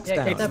that box Yeah,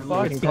 down. get that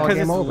box We can down. call Because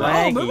game it's over.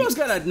 lag. Oh, Momo's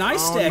got a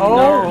nice stack. in Oh,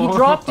 there. he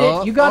dropped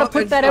it. You gotta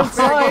put it's that fair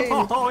outside.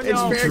 game. Oh, It's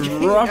no. fair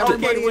game. Drop it.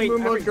 Everybody Okay, wait, in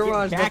Moonbo's every-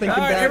 garage. back Nothing up.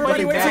 can Alright,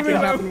 everybody wait bad for can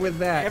Moonbo. happen with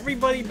that.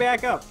 Everybody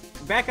back up.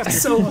 Back up. You're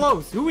So- so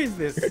close. Who is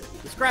this?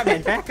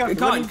 Scrapman, back up.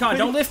 Con,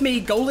 don't lift me.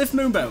 Go lift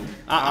Moombo.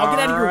 I'll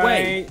get out of your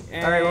way.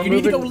 Alright, we're You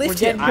need to go moving- we're lift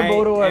getting it.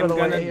 Camodo out I of am the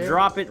gonna way here.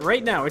 drop it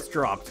right now. It's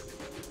dropped.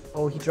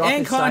 Oh, he dropped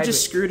And it Con sideways.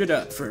 just screwed it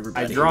up for I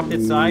everybody. dropped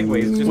it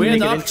sideways just to We had make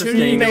the it opportunity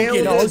to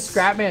interesting. go No, get it.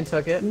 Scrapman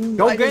took it.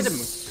 Go I get just him.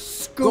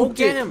 Scooped Go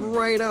get it him.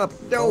 right up.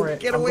 No, Alright,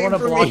 get I'm away going to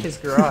from block me. his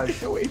garage.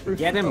 Get away from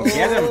Get him. Oh,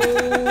 Get him.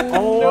 no,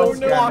 Oh,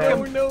 no, block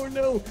no, him. no,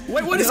 no.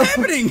 Wait, what is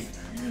happening?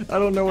 I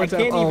don't know what's I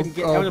can't happening. even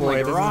get Oh, out of my boy,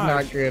 this is garage.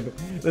 not good.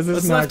 This is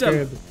Let's not lift him.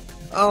 good.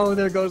 Oh,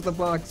 there goes the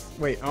box.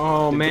 Wait.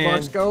 Oh, did man. the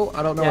box go?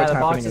 I don't know Yeah, what's the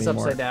box happening is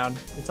anymore. upside down.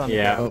 It's on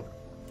Yeah. the Oh.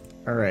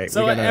 All right.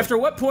 So we gotta, after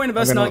what point of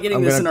us I'm gonna- not getting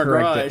I'm this gonna in our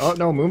correct garage?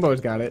 it. Oh no, Moonbo's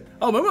got it.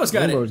 Oh, Momo's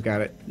got Moonbo's it.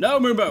 got it. No,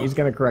 Moombo. He's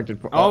gonna correct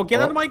it. For, Oh,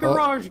 get out of my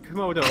garage,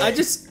 Camodo.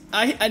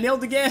 I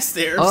nailed the gas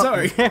there. Oh.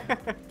 Sorry.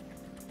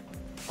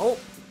 Oh.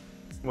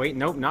 Wait,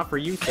 nope, not for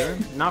you, sir.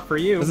 Not for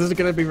you. This is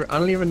gonna be. I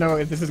don't even know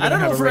if this is I gonna don't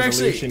know have if a we're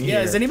actually. resolution Yeah, here.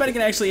 is anybody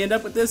gonna actually end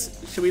up with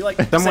this? Should we like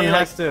Someone say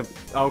has like?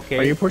 to. Okay.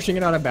 Are you pushing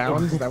it out of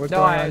bounds? Is that what's No,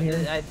 going on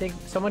here? I think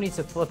someone needs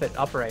to flip it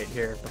upright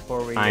here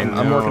before we. I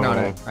I'm working on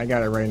No. it. I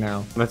got it right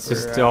now. Let's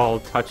just We're, all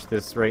touch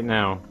this right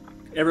now.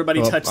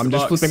 Everybody Oh, touch the I'm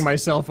just box. flipping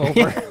myself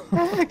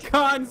over.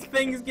 Con's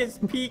things gets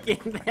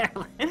peeking there.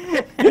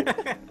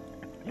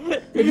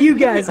 And you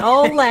guys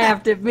all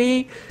laughed at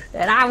me,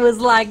 and I was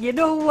like, you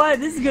know what?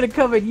 This is gonna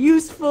come in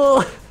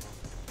useful.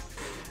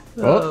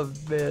 Oh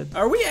man.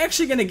 Are we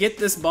actually gonna get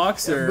this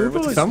box or?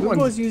 what's this-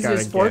 Someone's using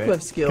his gotta get it.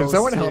 forklift skills. Can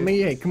someone help to- me?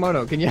 Hey,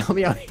 Camodo, can you help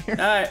me out here?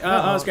 All right,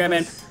 I'll scrap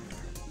man.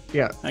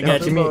 Yeah. I got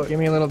give you.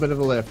 me a little bit of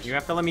a lift. You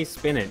have to let me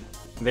spin it.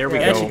 There we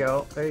There go. you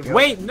go. There you go.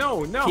 Wait,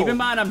 no, no. Keep in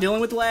mind, I'm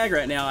dealing with lag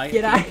right now. I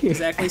Get out can't here.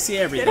 exactly see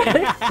everything.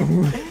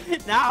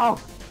 No.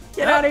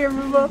 Get out of here,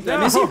 Mubo. Did I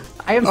miss you?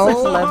 I have such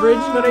Oh. leverage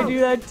when I do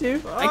that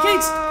too. I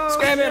can't.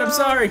 Scrap man. I'm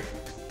sorry.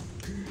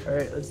 All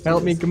right, let's do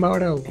Help me, this.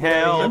 Komodo. I'm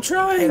Help.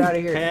 trying. Get out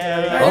of here. Get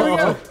out of There here. we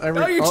go.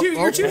 Oh, Oh,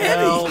 you're too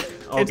heavy. Help.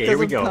 It's Okay, here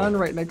we because of Con go.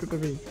 right next to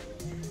me.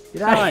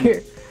 Get out Con. of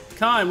here.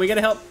 Con, we gotta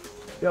help.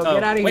 Yo, Oh,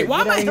 get out of here. wait,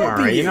 why Get am I out of here. helping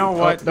Alright, you know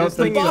what? Oh, This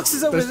thing the is- box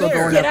is over they're still there.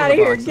 going Get after out the of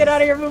here. boxes. Get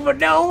out of here, Mubo.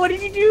 No, what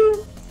did you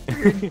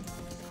do?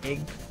 Pig.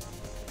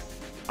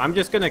 I'm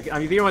just gonna. I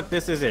mean, you know what?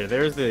 This is it.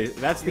 There's the.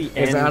 That's the end.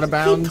 It's out of He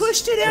bounds.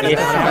 pushed it out of It's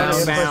bounds. out of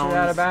Push it bounds.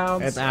 out of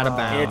bounds. It's out of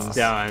bounds. It's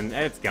done.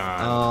 It's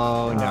gone.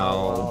 Oh Oh, no.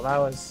 well, that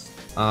was.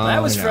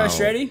 That was no.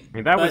 frustrating. I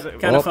mean, that was kind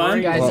of well,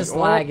 fun. Guys, Well, this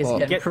lag is well,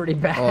 getting get- pretty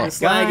bad. well,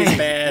 This lag is Guys,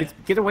 bad.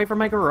 Get away from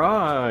my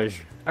garage.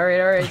 All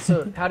right.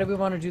 So, how do we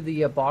want to do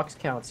the box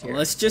counts here?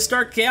 Let's just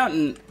start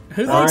counting.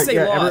 Who All thinks right, they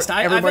yeah, lost?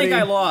 I think everybody-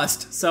 I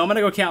lost, so I'm gonna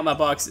go count my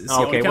boxes. You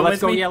wanna Okay, well come let's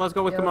with go. me? Yeah, let's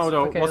go with Yeah, let's-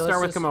 Camodo. okay, let's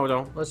start let's with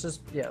Camodo. Let's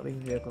just leave the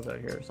vehicles out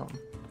here or something.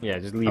 Yeah,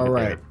 just leave All it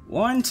right. there.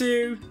 1,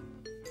 2,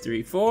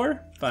 3, 4,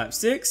 5,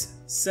 6,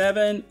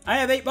 7. I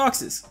have 8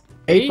 boxes.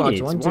 8 Eight.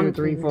 bucks. 1, 2, One,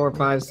 3, two. 4,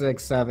 5,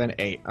 6, 7,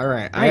 8. All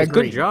right. I Nice,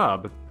 agree. good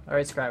job. All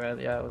right, scrap it.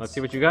 Yeah. Let's see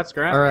what you got,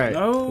 Scrap. All right.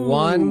 Oh.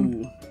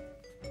 1,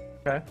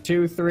 Okay.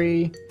 2,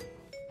 3,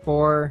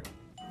 4,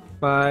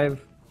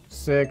 5,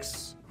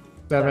 6,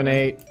 7,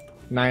 8,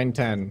 9,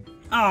 10.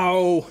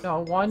 Oh.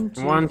 No, 1,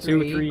 2, 1,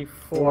 2, 3,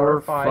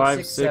 4,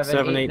 5, 6,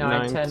 7, 8,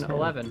 9, 10, 10.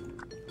 11.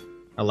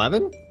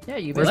 11? Yeah,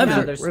 you Where's missed the-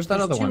 out. There's, where's that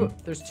there's other two, one?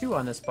 There's 2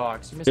 on this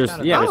box. You missed There's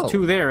out. yeah, Oh. there's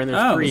 2 there and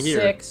there's Oh. 3 here.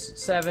 6,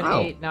 7, Oh.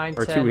 8, 9,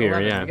 Or 10, 2 here,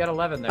 11. yeah. You got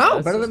 11 there. Oh,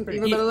 That's better than pretty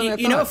even good. better than I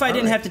You know, thought. if I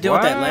didn't All have to deal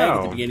with that lag at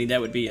Wow. the beginning,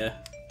 that would be a.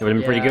 It would have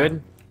been pretty Yeah.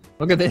 good.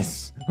 Look at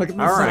this. Look at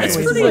this. All right. It's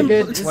This pretty is a im-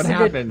 good- this this What is a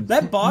good- happened?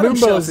 That bottom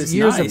shelf Mumbo's is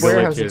years nice. of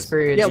warehouse Delicious.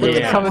 experience. Yeah, look really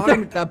at Yeah. coming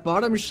through. that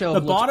bottom shelf. The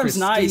looks bottom's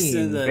nice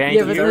pristine. and the, Thank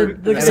Yeah, but you. then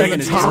the look at second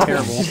the is top.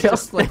 terrible.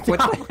 Just like What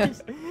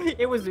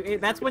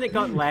That's when it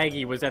got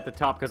laggy. Was at the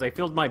top because I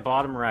filled my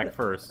bottom rack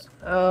first.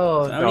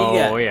 Oh, How many you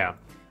got? Oh yeah.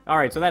 All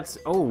right, so that's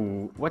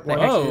what the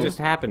Whoa. heck just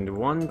happened?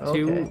 1,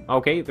 2. Okay.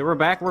 Okay, then we're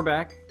back. We're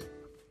back.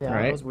 yeah,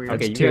 Right. that was weird.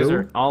 Okay, That's you guys 2.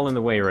 are all in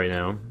the way right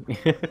now.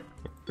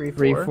 3,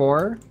 3, 4.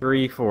 4.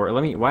 3, 4.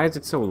 Let me. Why is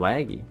it so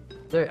laggy?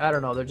 I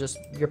don't know. They're just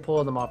you're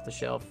pulling them off the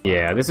shelf.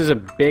 Yeah, this is a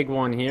big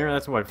one here.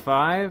 That's what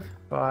 5.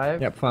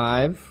 5. Yep,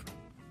 5.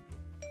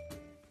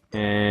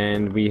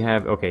 And we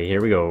have. Okay,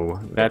 here we go.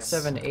 That's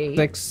 7, 8.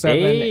 6, 7,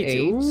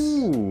 8.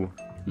 Ooh.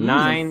 a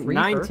 9, free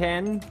 9, bird.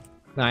 10.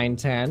 9,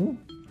 10.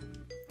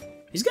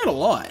 He's got a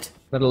lot.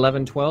 That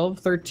 11, 12,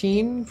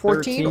 13,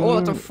 14. Oh,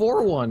 it's a 13.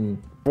 4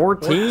 one.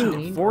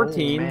 14.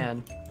 14. Oh,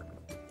 man.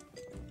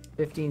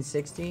 15,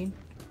 16.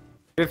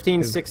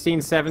 15,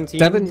 16, 17,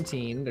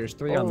 17. There's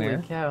 3 on Holy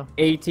there. cow.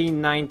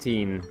 18,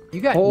 19.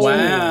 You got Oh,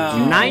 wow.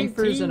 19 and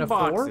 19 a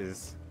 4?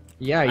 boxes.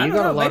 Yeah, I you don't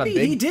got know, a lot maybe of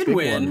big. he did big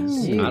win.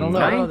 ones. Ooh, I don't know.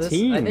 I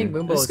think 19.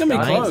 Moombo This is is gonna be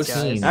dying, close.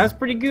 guys. That was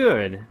pretty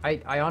good.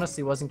 I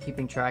honestly wasn't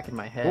keeping track in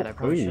my head. I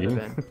probably Oh, should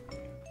have been.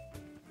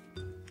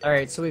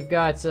 Alright, so we've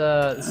got,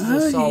 this is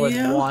a solid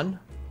yeah. 1,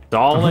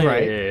 Solid.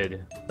 Right.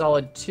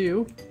 solid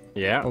 2,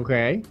 Yeah.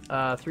 Okay.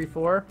 3,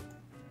 4,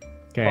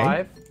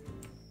 Okay.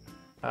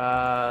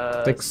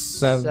 5, 6,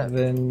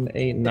 7,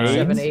 8, 9.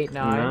 7, 8,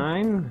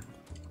 9,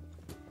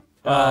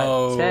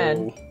 9.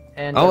 10,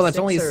 and Oh, a that's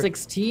only 6er.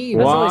 16.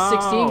 That's Wow.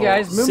 only 16,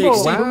 guys. Moombo,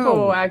 16.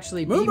 Moombo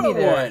actually beat me Moombo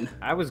there. won.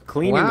 I was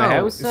cleaning Wow. the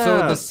house So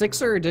up. the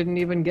 6er didn't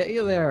even get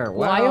you there. Wow.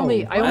 Well, I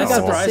only That's got the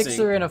surprising.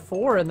 6er and a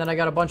 4, and then I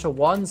got a bunch of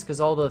 1s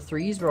because all the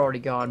 3s were already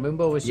gone.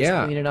 Moombo was just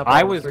Yeah. cleaning up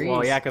I all was, the 3s.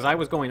 well, yeah, because I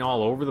was going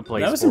all over the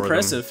place. That was for them.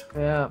 impressive.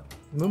 Yeah.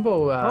 Moombo,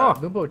 Oh.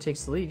 Moombo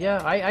takes the lead.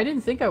 Yeah, I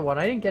didn't think I won.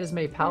 I didn't get as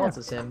many pallets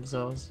as him,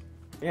 so it's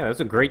Yeah, that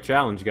was a great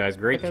challenge, guys.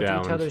 Great check out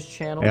challenge. each other's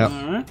channels. Yeah.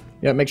 Alright.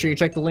 Yeah, make sure you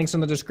check the links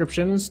in the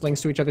descriptions, links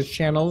to each other's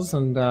channels,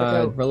 and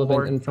out relevant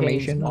Lord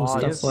information Payne's and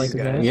stuff mods, like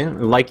guys. that. Yeah,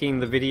 liking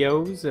the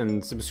videos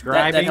and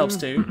subscribing. That helps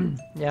too.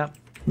 Yeah,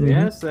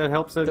 Yes, that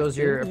helps. shows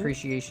your yeah.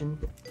 appreciation.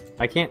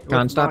 I can't.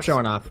 Con, look, stop box-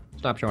 showing off.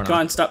 Stop showing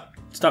Con, off.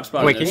 stop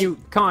spotting Wait, can us. you,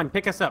 Con,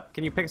 pick us up?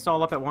 Can you pick us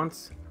all up at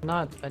once?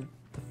 Not,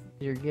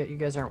 you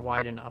guys aren't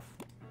wide enough.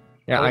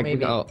 Yeah, Oh, I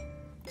maybe. oh.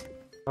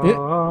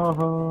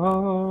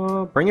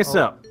 Oh, bring us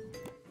up.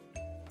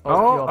 Oh,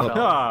 you all fell.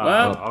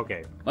 Well.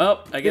 okay.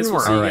 Well, I guess Didn't we'll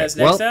work. see you Alright, guys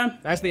next well, time.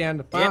 that's the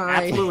end. Bye. Yeah,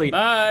 absolutely.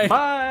 Bye.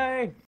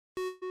 Bye.